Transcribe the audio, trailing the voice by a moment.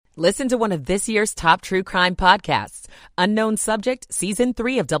Listen to one of this year's top true crime podcasts. Unknown Subject, Season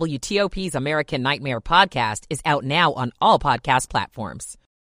 3 of WTOP's American Nightmare podcast is out now on all podcast platforms.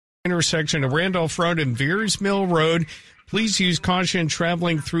 Intersection of Randolph Road and Veers Mill Road. Please use caution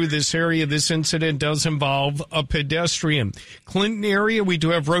traveling through this area. This incident does involve a pedestrian. Clinton area, we do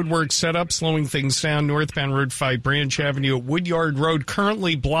have road work set up, slowing things down. Northbound Route 5 Branch Avenue at Woodyard Road,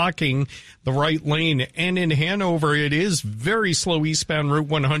 currently blocking the right lane. And in Hanover, it is very slow eastbound Route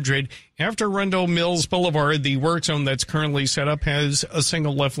 100. After Rundle Mills Boulevard, the work zone that's currently set up has a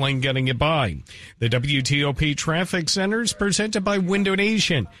single left lane getting it by. The WTOP Traffic Center is presented by Window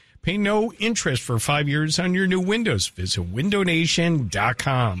Nation. Pay no interest for 5 years on your new windows. Visit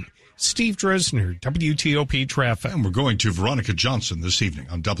windownation.com. Steve Dresner, WTOP Traffic. And we're going to Veronica Johnson this evening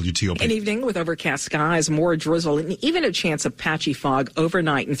on WTOP. An evening with overcast skies, more drizzle, and even a chance of patchy fog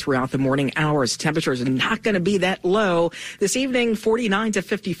overnight and throughout the morning hours. Temperatures are not going to be that low. This evening, 49 to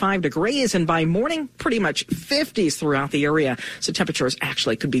 55 degrees, and by morning, pretty much 50s throughout the area. So temperatures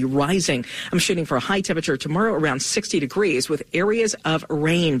actually could be rising. I'm shooting for a high temperature tomorrow around 60 degrees with areas of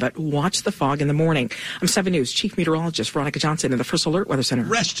rain, but watch the fog in the morning. I'm 7 News Chief Meteorologist Veronica Johnson in the First Alert Weather Center.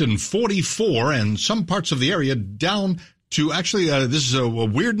 Reston 44, and some parts of the area down to actually, this is a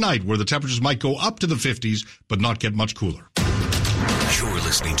weird night where the temperatures might go up to the 50s, but not get much cooler. You're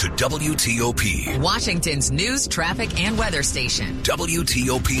listening to WTOP, Washington's news, traffic, and weather station.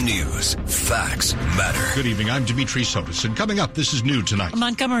 WTOP News. Facts matter. Good evening. I'm Dimitri Sotis, and coming up, this is new tonight. A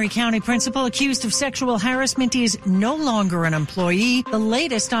Montgomery County principal accused of sexual harassment is no longer an employee. The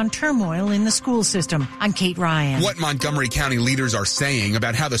latest on turmoil in the school system. I'm Kate Ryan. What Montgomery County leaders are saying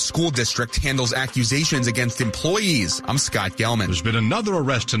about how the school district handles accusations against employees. I'm Scott Gelman. There's been another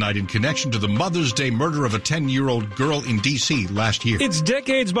arrest tonight in connection to the Mother's Day murder of a 10-year-old girl in D.C. last year. It's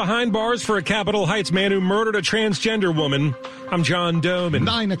decades behind bars for a Capitol Heights man who murdered a transgender woman. I'm John Doman.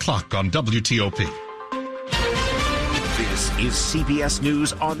 9 o'clock on WTOP. This is CBS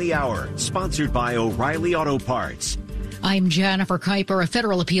News on the Hour, sponsored by O'Reilly Auto Parts. I'm Jennifer Kuiper. A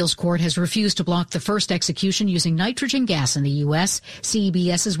federal appeals court has refused to block the first execution using nitrogen gas in the U.S.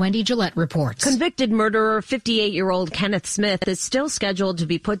 CBS's Wendy Gillette reports. Convicted murderer 58-year-old Kenneth Smith is still scheduled to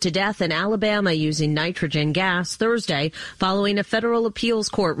be put to death in Alabama using nitrogen gas Thursday following a federal appeals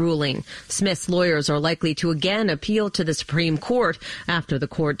court ruling. Smith's lawyers are likely to again appeal to the Supreme Court after the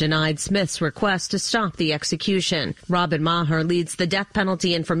court denied Smith's request to stop the execution. Robin Maher leads the Death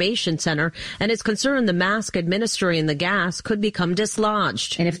Penalty Information Center and is concerned the mask administering the gas could become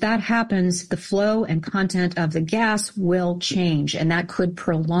dislodged. And if that happens, the flow and content of the gas will change, and that could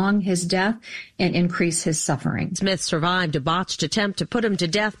prolong his death and increase his suffering. Smith survived a botched attempt to put him to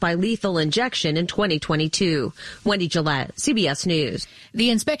death by lethal injection in 2022. Wendy Gillette, CBS News.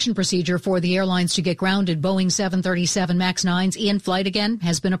 The inspection procedure for the airlines to get grounded Boeing 737 MAX 9s in flight again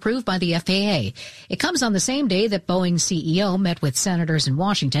has been approved by the FAA. It comes on the same day that Boeing's CEO met with senators in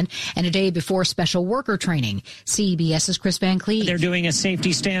Washington and a day before special worker training. CBS's Chris Van Cleave. They're doing a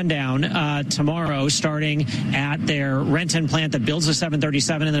safety stand down tomorrow, starting at their Renton plant that builds the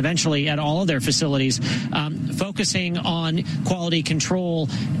 737 and eventually at all of their facilities, focusing on quality control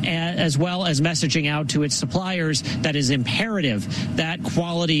as well as messaging out to its suppliers that is imperative that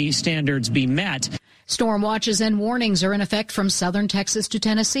quality standards be met. Storm watches and warnings are in effect from southern Texas to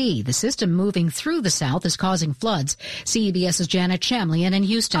Tennessee. The system moving through the south is causing floods. CBS's Janet Chamlian in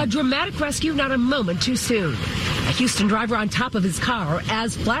Houston. A dramatic rescue not a moment too soon. A Houston driver on top of his car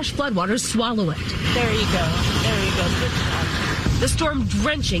as flash floodwaters swallow it. There you go. There you go. Good job. The storm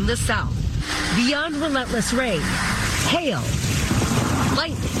drenching the south. Beyond relentless rain, hail,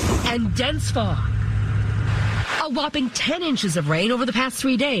 lightning, and dense fog. A whopping 10 inches of rain over the past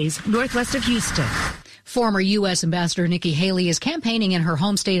 3 days northwest of Houston. Former U.S. Ambassador Nikki Haley is campaigning in her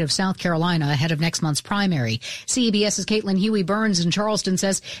home state of South Carolina ahead of next month's primary. CBS's Caitlin Huey-Burns in Charleston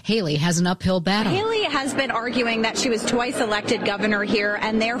says Haley has an uphill battle. Haley has been arguing that she was twice elected governor here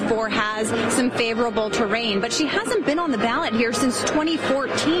and therefore has some favorable terrain, but she hasn't been on the ballot here since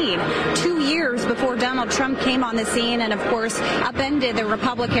 2014, 2 years before Donald Trump came on the scene and, of course, upended the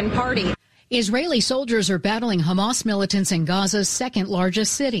Republican Party. Israeli soldiers are battling Hamas militants in Gaza's second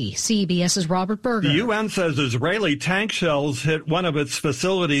largest city. CBS's Robert Berger. The UN says Israeli tank shells hit one of its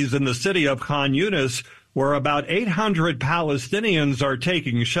facilities in the city of Khan Yunis, where about 800 Palestinians are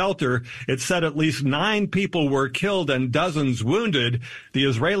taking shelter. It said at least 9 people were killed and dozens wounded. The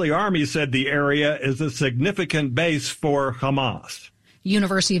Israeli army said the area is a significant base for Hamas.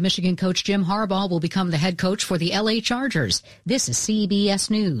 University of Michigan coach Jim Harbaugh will become the head coach for the LA Chargers. This is CBS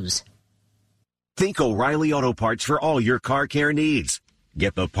News. Think O'Reilly Auto Parts for all your car care needs.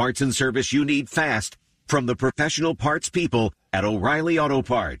 Get the parts and service you need fast. from the professional parts people at O'Reilly Auto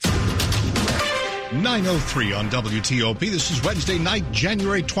Parts. 9:03 on WTOP. This is Wednesday night,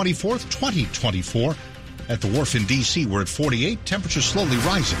 January 24th, 2024. At the wharf in D.C., we're at 48. Temperature slowly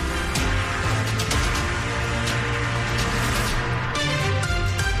rising.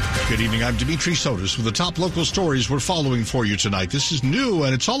 Good evening. I'm Dimitri Sotis with the top local stories we're following for you tonight. This is new,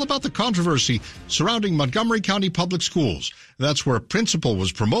 and it's all about the controversy surrounding Montgomery County Public Schools. That's where a principal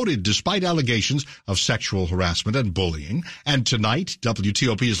was promoted despite allegations of sexual harassment and bullying. And tonight,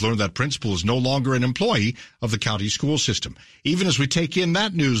 WTOP has learned that principal is no longer an employee of the county school system. Even as we take in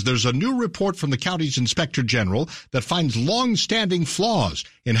that news, there's a new report from the county's inspector general that finds long-standing flaws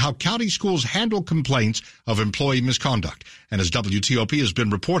in how county schools handle complaints of employee misconduct. And as WTOP has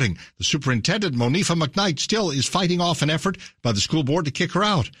been reporting, the superintendent, Monifa McKnight, still is fighting off an effort by the school board to kick her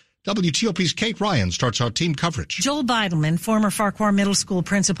out. WTOP's Kate Ryan starts our team coverage. Joel Beidelman, former Farquhar Middle School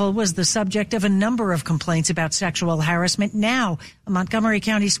principal, was the subject of a number of complaints about sexual harassment. Now, a Montgomery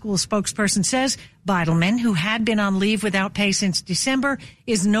County school spokesperson says Beidelman, who had been on leave without pay since December,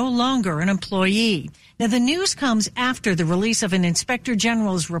 is no longer an employee. Now, the news comes after the release of an inspector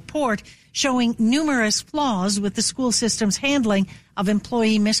general's report showing numerous flaws with the school system's handling of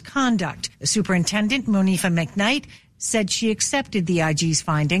employee misconduct. The superintendent, Monifa McKnight, said she accepted the IG's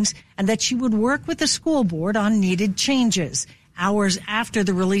findings and that she would work with the school board on needed changes. Hours after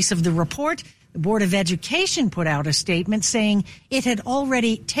the release of the report, the Board of Education put out a statement saying it had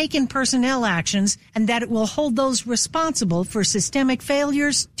already taken personnel actions and that it will hold those responsible for systemic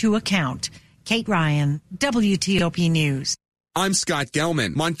failures to account. Kate Ryan, WTOP News. I'm Scott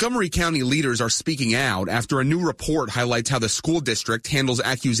Gelman. Montgomery County leaders are speaking out after a new report highlights how the school district handles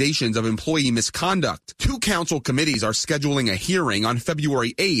accusations of employee misconduct. 2 council committees are scheduling a hearing on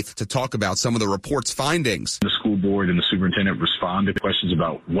February 8th to talk about some of the report's findings. The school board and the superintendent respond to questions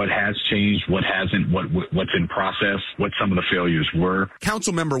about what has changed, what hasn't, what's in process, what some of the failures were.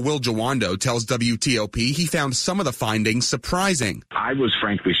 Councilmember Will Jawando tells WTOP he found some of the findings surprising. I was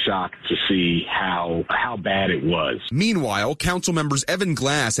frankly shocked to see how bad it was. Meanwhile, council members Evan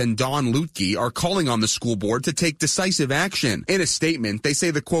Glass and Don Lutke are calling on the school board to take decisive action. In a statement, they say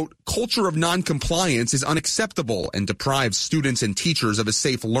the, quote, culture of noncompliance is unacceptable and deprives students and teachers of a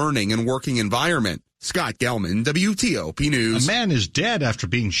safe learning and working environment. Scott Gelman, WTOP News. A man is dead after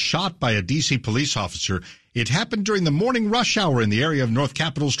being shot by a D.C. police officer. It happened during the morning rush hour in the area of North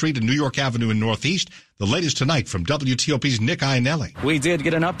Capitol Street and New York Avenue in Northeast. The latest tonight from WTOP's Nick Iannelli. We did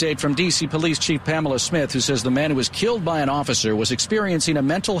get an update from D.C. Police Chief Pamela Smith, who says the man who was killed by an officer was experiencing a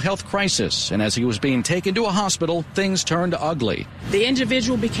mental health crisis, and as he was being taken to a hospital, things turned ugly. The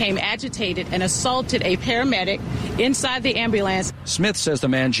individual became agitated and assaulted a paramedic inside the ambulance. Smith says the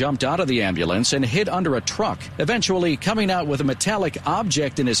man jumped out of the ambulance and hid under a truck, eventually coming out with a metallic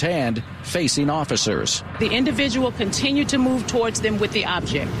object in his hand, facing officers. The individual continued to move towards them with the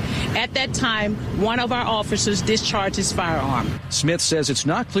object. At that time, one of our officers discharged his firearm. Smith says it's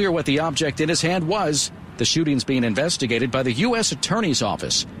not clear what the object in his hand was. The shooting's being investigated by the U.S. Attorney's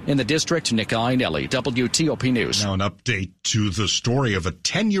Office. In the district, Nick Iannelli, WTOP News. Now an update to the story of a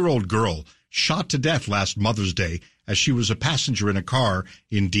 10-year-old girl shot to death last Mother's Day as she was a passenger in a car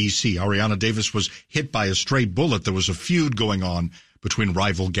in D.C. Ariana Davis was hit by a stray bullet. There was a feud going on between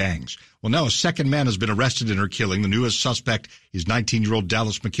rival gangs. Well, now a second man has been arrested in her killing. The newest suspect is 19-year-old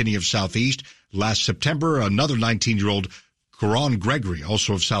Dallas McKinney of Southeast. Last September, another 19-year-old, Coron Gregory,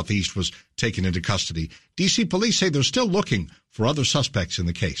 also of Southeast, was taken into custody. D.C. police say they're still looking for other suspects in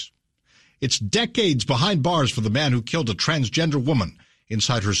the case. It's decades behind bars for the man who killed a transgender woman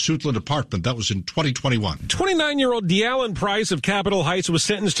inside her Suitland apartment. That was in 2021. 29-year-old De'Allen Price of Capitol Heights was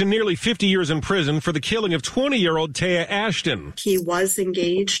sentenced to nearly 50 years in prison for the killing of 20-year-old Taya Ashton. He was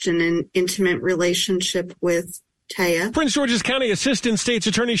engaged in an intimate relationship with Taya. Prince George's County Assistant State's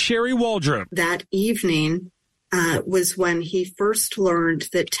Attorney Sherry Waldrop. That evening was when he first learned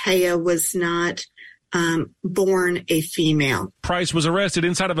that Taya was not born a female. Price was arrested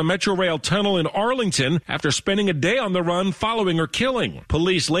inside of a Metro Rail tunnel in Arlington after spending a day on the run following her killing.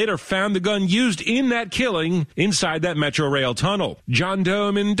 Police later found the gun used in that killing inside that Metro Rail tunnel. John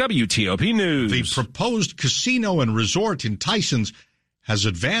Dome in WTOP News. The proposed casino and resort in Tysons has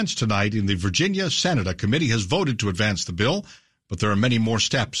advanced tonight in the Virginia Senate. A committee has voted to advance the bill, but there are many more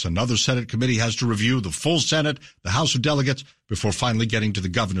steps. Another Senate committee has to review the full Senate, the House of Delegates, before finally getting to the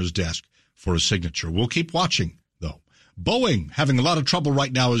governor's desk for a signature. We'll keep watching, though. Boeing having a lot of trouble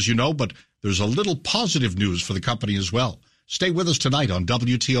right now, as you know, but there's a little positive news for the company as well. Stay with us tonight on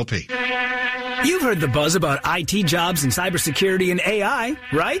WTOP. You've heard the buzz about IT jobs in cybersecurity and AI,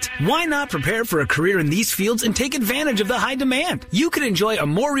 right? Why not prepare for a career in these fields and take advantage of the high demand? You could enjoy a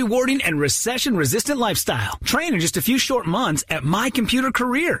more rewarding and recession-resistant lifestyle. Train in just a few short months at My Computer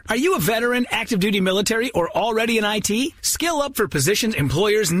Career. Are you a veteran, active duty military, or already in IT? Skill up for positions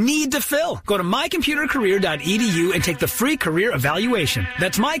employers need to fill. Go to mycomputercareer.edu and take the free career evaluation.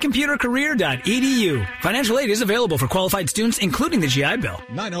 That's mycomputercareer.edu. Financial aid is available for qualified students, including the GI Bill.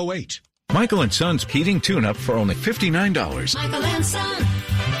 908. Michael & Son's heating tune-up for only $59. Michael & Son.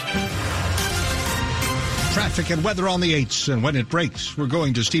 Traffic and weather on the 8s, and when it breaks, we're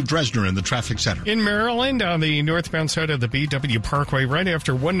going to Steve Dresner in the traffic center. In Maryland, on the northbound side of the BW Parkway, right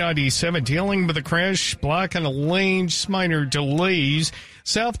after 197, dealing with a crash, blocking a lane, just minor delays.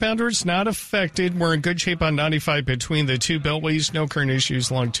 Southbounders not affected. We're in good shape on 95 between the two beltways. No current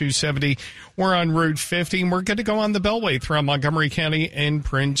issues along 270. We're on Route 50, and we're going to go on the Beltway throughout Montgomery County and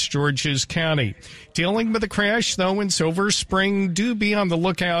Prince George's County. Dealing with a crash, though, in Silver Spring. Do be on the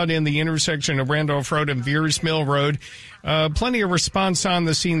lookout in the intersection of Randolph Road and Veers Mill Road. Plenty of response on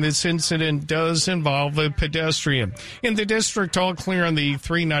the scene. This incident does involve a pedestrian. In the district, all clear on the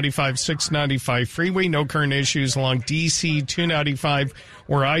 395-695 freeway. No current issues along DC 295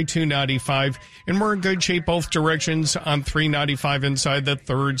 or I-295. And we're in good shape both directions on 395 inside the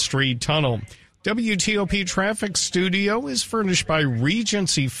 3rd Street Tunnel. WTOP Traffic Studio is furnished by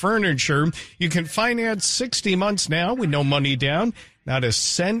Regency Furniture. You can finance 60 months now with no money down. Not a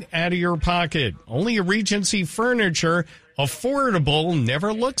cent out of your pocket. Only a Regency Furniture. Affordable,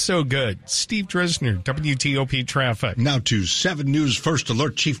 never looked so good. Steve Dresner, WTOP Traffic. Now to 7 News First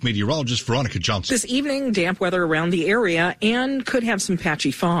Alert Chief Meteorologist Veronica Johnson. This evening, damp weather around the area and could have some patchy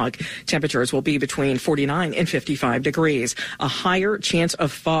fog. Temperatures will be between 49 and 55 degrees. A higher chance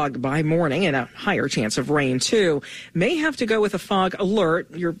of fog by morning and a higher chance of rain, too. May have to go with a fog alert.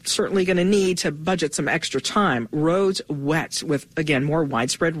 You're certainly going to need to budget some extra time. Roads wet with, again, more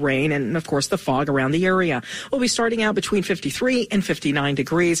widespread rain and, of course, the fog around the area. We'll be starting out between 53 and 59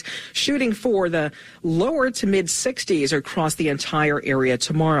 degrees, shooting for the lower to mid 60s across the entire area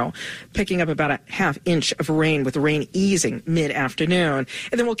tomorrow, picking up about a ½ inch of rain with rain easing mid-afternoon.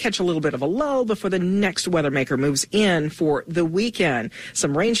 And then we'll catch a little bit of a lull before the next weather maker moves in for the weekend.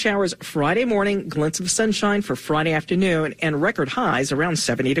 Some rain showers Friday morning, glints of sunshine for Friday afternoon, and record highs around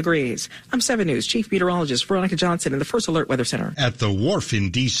 70 degrees. I'm 7 News Chief Meteorologist Veronica Johnson in the First Alert Weather Center. At the Wharf in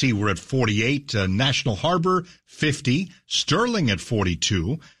D.C., we're at 48, National Harbor 50, Sterling at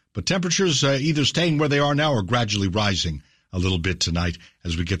 42, but temperatures either staying where they are now or gradually rising a little bit tonight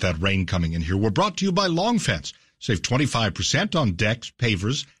as we get that rain coming in here. We're brought to you by Long Fence. Save 25% on decks,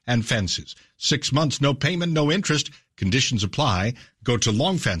 pavers, and fences. 6 months, no payment, no interest. Conditions apply. Go to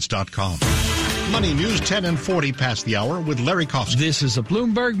longfence.com. Money News, 10 and 40 past the hour with Larry Kofsky. This is a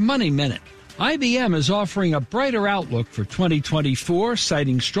Bloomberg Money Minute. IBM is offering a brighter outlook for 2024,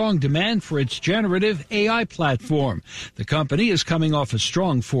 citing strong demand for its generative AI platform. The company is coming off a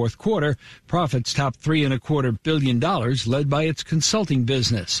strong fourth quarter. Profits topped $3.25 billion, led by its consulting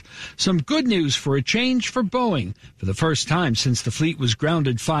business. Some good news for a change for Boeing. For the first time since the fleet was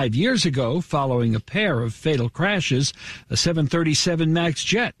grounded 5 years ago, following a pair of fatal crashes, a 737 MAX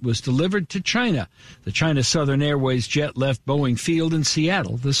jet was delivered to China. The China Southern Airways jet left Boeing Field in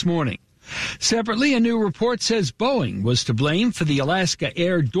Seattle this morning. Separately, a new report says Boeing was to blame for the Alaska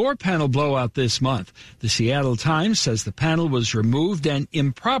Air door panel blowout this month. The Seattle Times says the panel was removed and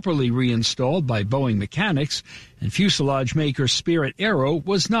improperly reinstalled by Boeing mechanics, and fuselage maker Spirit Aero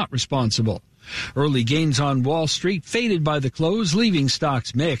was not responsible. Early gains on Wall Street faded by the close, leaving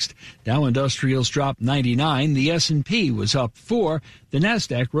stocks mixed. Dow Industrials dropped 99, the S&P was up 4, the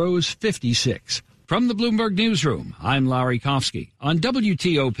Nasdaq rose 56. From the Bloomberg Newsroom, I'm Larry Kofsky on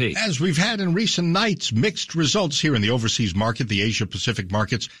WTOP. As we've had in recent nights, mixed results here in the overseas market, the Asia-Pacific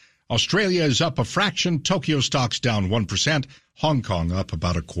markets. Australia is up a fraction, Tokyo stocks down 1%, Hong Kong up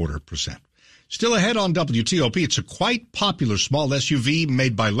about 0.25%. Still ahead on WTOP, it's a quite popular small SUV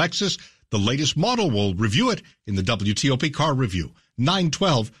made by Lexus. The latest model, we'll review it in the WTOP Car Review.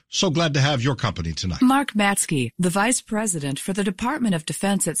 9:12. So glad to have your company tonight. Mark Matsky, the Vice President for the Department of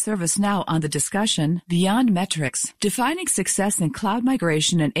Defense at ServiceNow, on the discussion Beyond Metrics. Defining success in cloud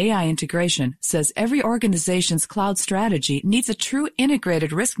migration and AI integration, says every organization's cloud strategy needs a true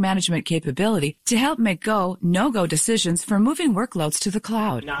integrated risk management capability to help make go, no-go decisions for moving workloads to the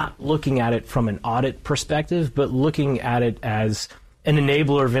cloud. Not looking at it from an audit perspective, but looking at it as an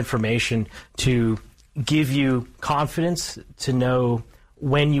enabler of information to give you confidence to know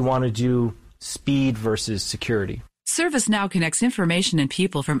when you want to do speed versus security. ServiceNow connects information and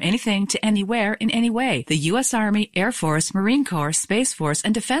people from anything to anywhere in any way. The U.S. Army, Air Force, Marine Corps, Space Force,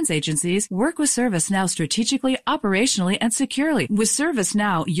 and defense agencies work with ServiceNow strategically, operationally, and securely. With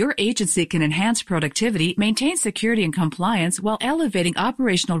ServiceNow, your agency can enhance productivity, maintain security and compliance while elevating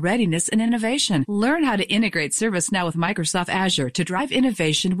operational readiness and innovation. Learn how to integrate ServiceNow with Microsoft Azure to drive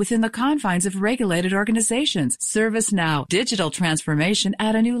innovation within the confines of regulated organizations. ServiceNow, digital transformation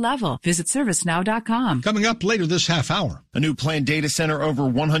at a new level. Visit ServiceNow.com. Coming up later this half hour. A new planned data center over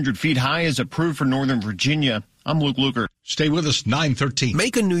 100 feet high is approved for Northern Virginia. I'm Luke Luker. Stay with us, 9:13.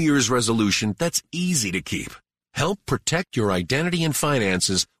 Make a New Year's resolution that's easy to keep. Help protect your identity and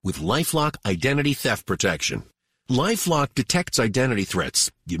finances with LifeLock Identity Theft Protection. LifeLock detects identity threats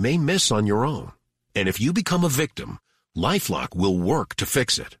you may miss on your own. And if you become a victim, LifeLock will work to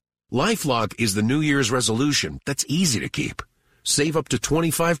fix it. LifeLock is the New Year's resolution that's easy to keep. Save up to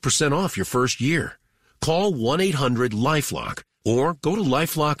 25% off your first year. Call 1-800-LifeLock or go to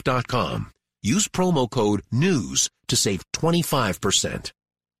lifelock.com. Use promo code NEWS to save 25%.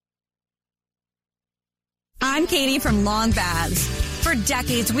 I'm Katie from Long Baths. For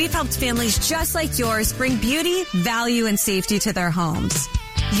decades, we've helped families just like yours bring beauty, value, and safety to their homes.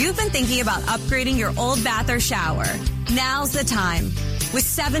 You've been thinking about upgrading your old bath or shower. Now's the time. With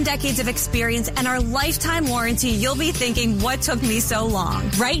 7 decades of experience and our lifetime warranty, you'll be thinking, what took me so long?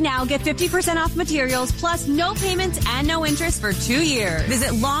 Right now, get 50% off materials plus no payments and no interest for 2 years.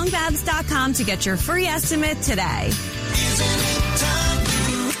 Visit longbaths.com to get your free estimate today.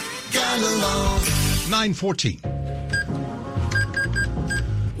 9:14.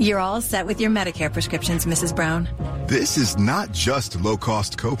 You're all set with your Medicare prescriptions, Mrs. Brown. This is not just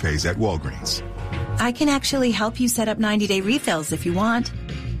low-cost copays at Walgreens. I can actually help you set up 90-day refills if you want.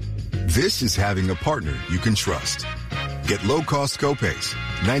 This is having a partner you can trust. Get low-cost copays,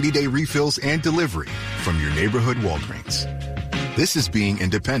 90-day refills, and delivery from your neighborhood Walgreens. This is being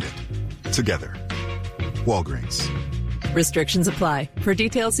independent. Together. Walgreens. Restrictions apply. For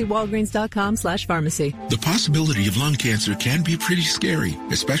details, see walgreens.com/pharmacy. The possibility of lung cancer can be pretty scary,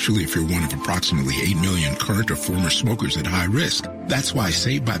 especially if you're one of approximately 8 million current or former smokers at high risk. That's why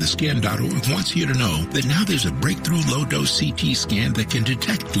SaveByTheScan.org wants you to know that now there's a breakthrough low-dose CT scan that can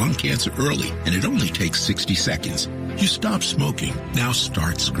detect lung cancer early, and it only takes 60 seconds. You stop smoking. Now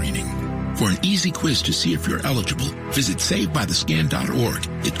start screening. For an easy quiz to see if you're eligible, visit SaveByTheScan.org.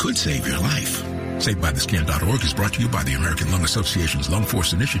 It could save your life. SaveByTheScan.org is brought to you by the American Lung Association's Lung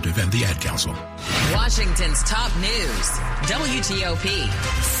Force Initiative and the Ad Council. Washington's top news, WTOP.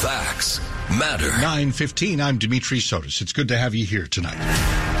 Facts matter. 9:15, I'm Dimitri Sotis. It's good to have you here tonight.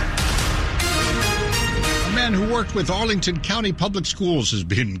 A man who worked with Arlington County Public Schools has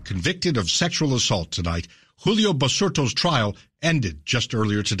been convicted of sexual assault tonight. Julio Basurto's trial ended just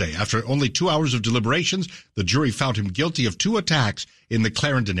earlier today. After only 2 hours of deliberations, the jury found him guilty of 2 attacks in the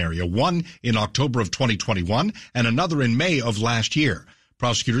Clarendon area, one in October of 2021 and another in May of last year.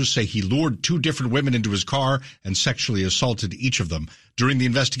 Prosecutors say he lured 2 different women into his car and sexually assaulted each of them. During the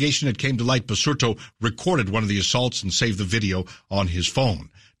investigation, it came to light Basurto recorded one of the assaults and saved the video on his phone.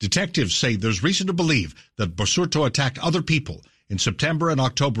 Detectives say there's reason to believe that Basurto attacked other people in September and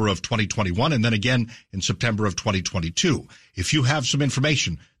October of 2021, and then again in September of 2022. If you have some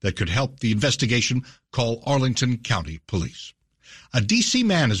information that could help the investigation, call Arlington County Police. A D.C.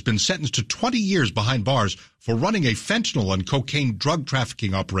 man has been sentenced to 20 years behind bars for running a fentanyl and cocaine drug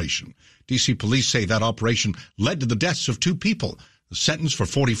trafficking operation. D.C. police say that operation led to the deaths of 2 people. The sentence for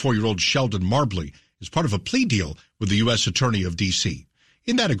 44-year-old Sheldon Marbley is part of a plea deal with the U.S. Attorney of D.C.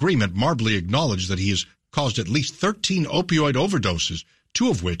 In that agreement, Marbley acknowledged that he has caused at least 13 opioid overdoses, 2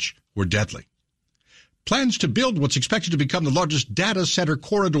 of which were deadly. Plans to build what's expected to become the largest data center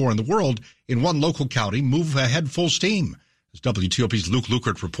corridor in the world in one local county move ahead full steam. As WTOP's Luke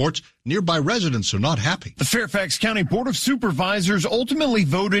Lukert reports, nearby residents are not happy. The Fairfax County Board of Supervisors ultimately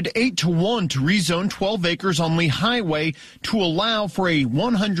voted 8-1 to rezone 12 acres on Lee Highway to allow for a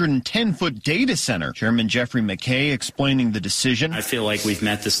 110-foot data center. Chairman Jeffrey McKay explaining the decision. I feel like we've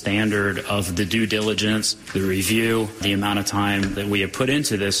met the standard of the due diligence, the review, the amount of time that we have put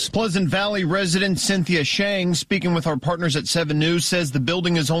into this. Pleasant Valley resident Cynthia Shang, speaking with our partners at 7 News, says the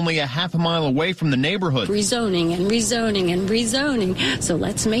building is only a half a mile away from the neighborhood. Rezoning and rezoning and rezoning. So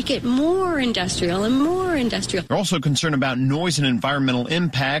let's make it more industrial and more industrial. They're also concerned about noise and environmental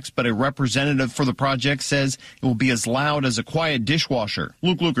impacts, but a representative for the project says it will be as loud as a quiet dishwasher.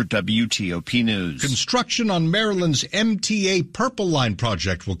 Luke Lukert, WTOP News. Construction on Maryland's MTA Purple Line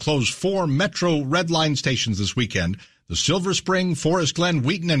project will close 4 Metro Red Line stations this weekend. The Silver Spring, Forest Glen,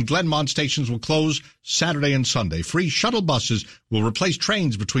 Wheaton, and Glenmont stations will close Saturday and Sunday. Free shuttle buses will replace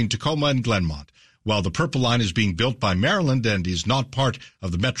trains between Tacoma and Glenmont. while the Purple Line is being built by Maryland and is not part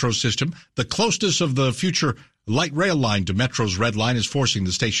of the Metro system. The closeness of the future light rail line to Metro's Red Line is forcing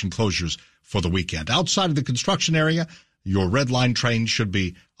the station closures for the weekend. Outside of the construction area, your Red Line train should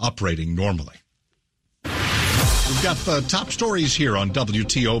be operating normally. We've got the top stories here on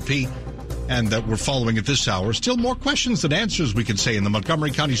WTOP, and that we're following at this hour. Still more questions than answers, we can say, in the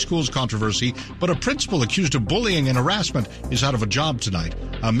Montgomery County Schools controversy, but a principal accused of bullying and harassment is out of a job tonight.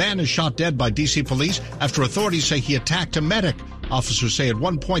 A man is shot dead by D.C. police after authorities say he attacked a medic. Officers say at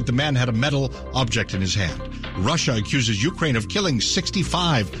one point the man had a metal object in his hand. Russia accuses Ukraine of killing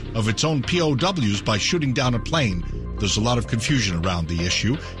 65 of its own POWs by shooting down a plane. There's a lot of confusion around the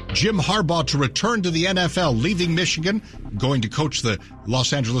issue. Jim Harbaugh to return to the NFL, leaving Michigan, going to coach the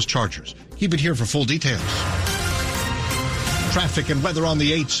Los Angeles Chargers. Keep it here for full details. Traffic and weather on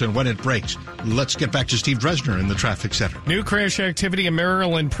the 8s and when it breaks. Let's get back to Steve Dresner in the traffic center. New crash activity in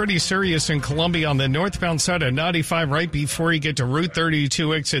Maryland, pretty serious in Columbia on the northbound side of 95 right before you get to Route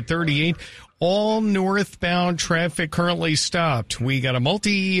 32, exit 38. All northbound traffic currently stopped. We got a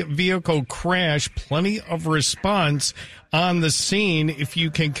multi-vehicle crash, plenty of response on the scene. If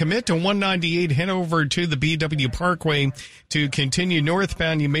you can commit to 198, head over to the BW Parkway to continue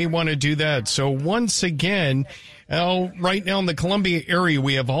northbound. You may want to do that. So once again, right now in the Columbia area,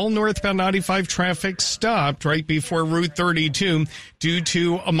 we have all northbound 95 traffic stopped right before Route 32 due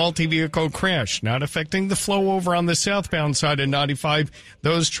to a multi-vehicle crash. Not affecting the flow over on the southbound side of 95.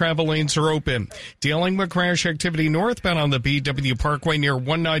 Those travel lanes are open. Dealing with crash activity northbound on the BW Parkway near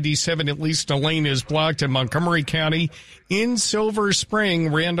 197, at least a lane is blocked in Montgomery County. In Silver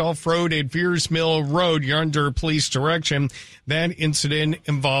Spring, Randolph Road at Veers Mill Road, you're under police direction. That incident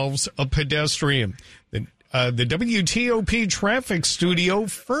involves a pedestrian. The WTOP traffic studio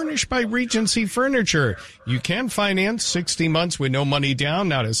furnished by Regency Furniture. You can finance 60 months with no money down,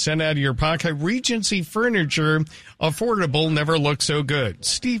 not a cent out of your pocket. Regency Furniture, affordable, never looked so good.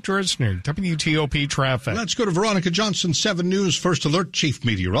 Steve Dresner, WTOP traffic. Let's go to Veronica Johnson, 7 News First Alert Chief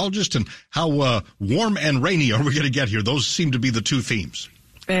Meteorologist. And how warm and rainy are we going to get here? Those seem to be the two themes.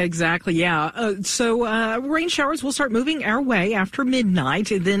 Exactly, yeah. So rain showers will start moving our way after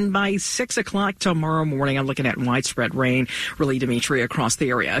midnight. And then by 6 o'clock tomorrow morning, I'm looking at widespread rain, really, Dimitri, across the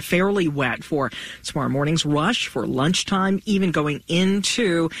area. Fairly wet for tomorrow morning's rush, for lunchtime, even going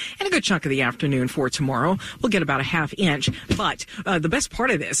into, and a good chunk of the afternoon for tomorrow. We'll get about a half inch. But the best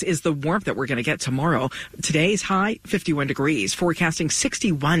part of this is the warmth that we're going to get tomorrow. Today's high, 51 degrees. Forecasting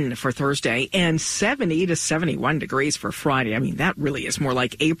 61 for Thursday and 70 to 71 degrees for Friday. I mean, that really is more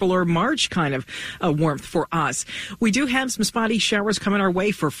like April or March kind of warmth for us. We do have some spotty showers coming our way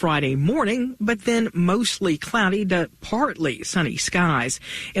for Friday morning, but then mostly cloudy to partly sunny skies.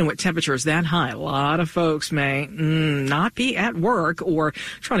 And with temperatures that high, a lot of folks may not be at work or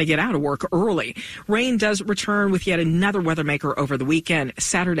trying to get out of work early. Rain does return with yet another weather maker over the weekend,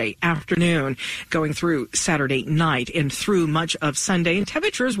 Saturday afternoon, going through Saturday night and through much of Sunday. And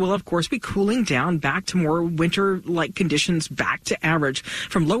temperatures will, of course, be cooling down back to more winter-like conditions, back to average,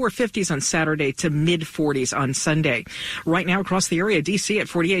 from lower 50s on Saturday to mid-40s on Sunday. Right now across the area, D.C. at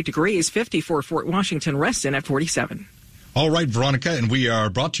 48 degrees, 50 for Fort Washington, Reston at 47. All right, Veronica, and we are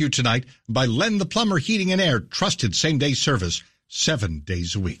brought to you tonight by Len the Plumber Heating and Air, trusted same-day service 7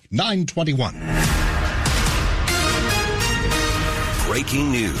 days a week. 9:21.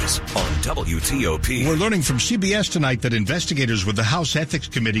 Breaking news on WTOP. We're learning from CBS tonight that investigators with the House Ethics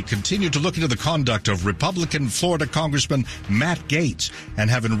Committee continue to look into the conduct of Republican Florida Congressman Matt Gaetz and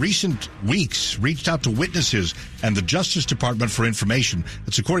have in recent weeks reached out to witnesses and the Justice Department for information.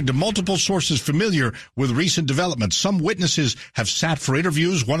 That's according to multiple sources familiar with recent developments. Some witnesses have sat for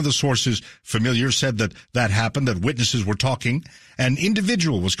interviews. One of the sources familiar said that happened, that witnesses were talking. An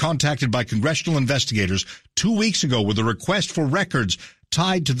individual was contacted by congressional investigators 2 weeks ago with a request for records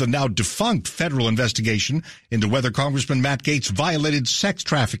tied to the now defunct federal investigation into whether Congressman Matt Gaetz violated sex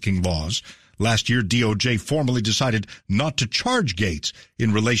trafficking laws. Last year, DOJ formally decided not to charge Gaetz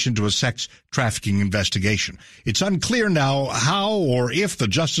in relation to a sex trafficking investigation. It's unclear now how or if the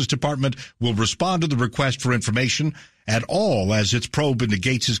Justice Department will respond to the request for information at all, as its probe into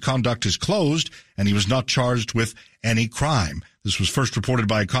Gaetz's conduct is closed and he was not charged with any crime. This was first reported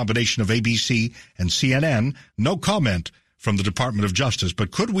by a combination of ABC and CNN. No comment from the Department of Justice,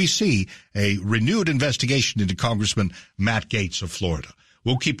 but could we see a renewed investigation into Congressman Matt Gaetz of Florida?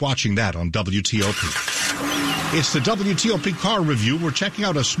 We'll keep watching that on WTOP. It's the WTOP car review. We're checking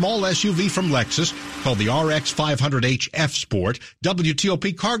out a small SUV from Lexus called the RX 500h F Sport.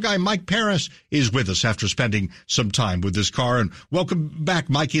 WTOP car guy Mike Paris is with us after spending some time with this car. And welcome back,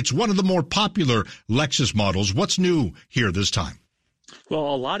 Mike. It's one of the more popular Lexus models. What's new here this time?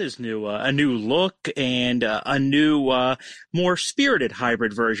 Well, a lot is new. A new look and a new, more spirited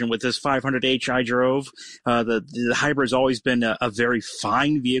hybrid version with this 500H I drove. The hybrid's always been a very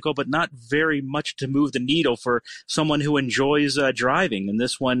fine vehicle, but not very much to move the needle for someone who enjoys driving. And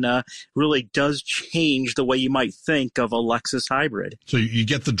this one really does change the way you might think of a Lexus hybrid. So you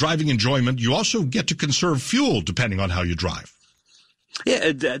get the driving enjoyment. You also get to conserve fuel depending on how you drive.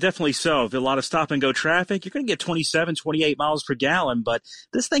 Yeah, definitely so. If a lot of stop-and-go traffic, you're going to get 27, 28 miles per gallon, but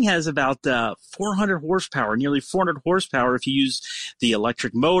this thing has about 400 horsepower, nearly 400 horsepower if you use the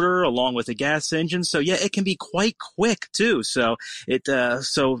electric motor along with the gas engine. So, yeah, it can be quite quick, too. So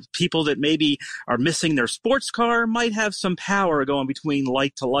so people that maybe are missing their sports car might have some power going between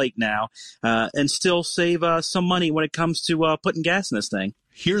light to light now and still save some money when it comes to putting gas in this thing.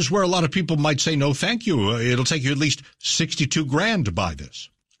 Here's where a lot of people might say, no, thank you. It'll take you at least $62,000 to buy this.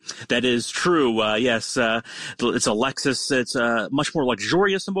 That is true. Yes, it's a Lexus. It's much more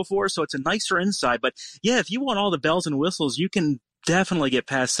luxurious than before, so it's a nicer inside. But yeah, if you want all the bells and whistles, you can definitely get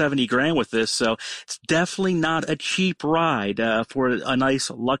past $70,000 with this. So it's definitely not a cheap ride for a nice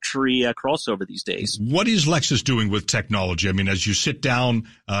luxury crossover these days. What is Lexus doing with technology? I mean, as you sit down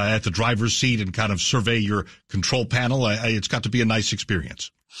at the driver's seat and kind of survey your control panel, it's got to be a nice experience.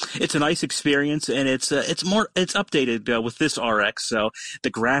 It's a nice experience, and it's updated with this RX. So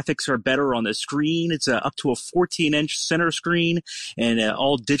the graphics are better on the screen. It's up to a 14-inch center screen and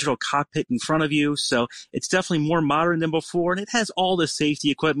all digital cockpit in front of you. So it's definitely more modern than before, and it has all the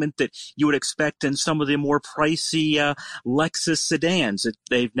safety equipment that you would expect in some of the more pricey Lexus sedans.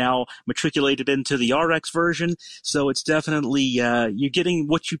 They've now matriculated into the RX version, so it's definitely you're getting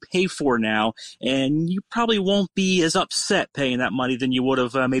what you pay for now, and you probably won't be as upset paying that money than you would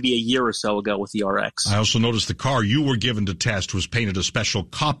have maybe a year or so ago with the RX. I also noticed the car you were given to test was painted a special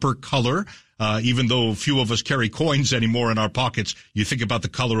copper color. Even though few of us carry coins anymore in our pockets, you think about the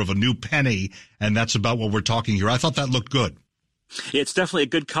color of a new penny, and that's about what we're talking here. I thought that looked good. It's definitely a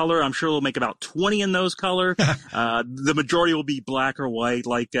good color. I'm sure we'll make about 20 in those color. The majority will be black or white,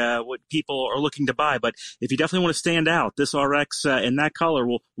 like what people are looking to buy. But if you definitely want to stand out, this RX in that color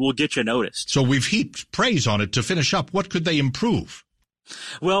will get you noticed. So we've heaped praise on it. To finish up, what could they improve?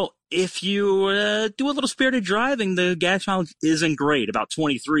 Well, if you do a little spirited driving, the gas mileage isn't great, about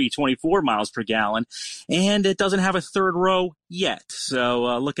 23, 24 miles per gallon, and it doesn't have a third row yet.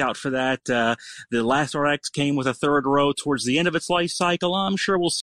 So look out for that. The last RX came with a third row towards the end of its life cycle. I'm sure we'll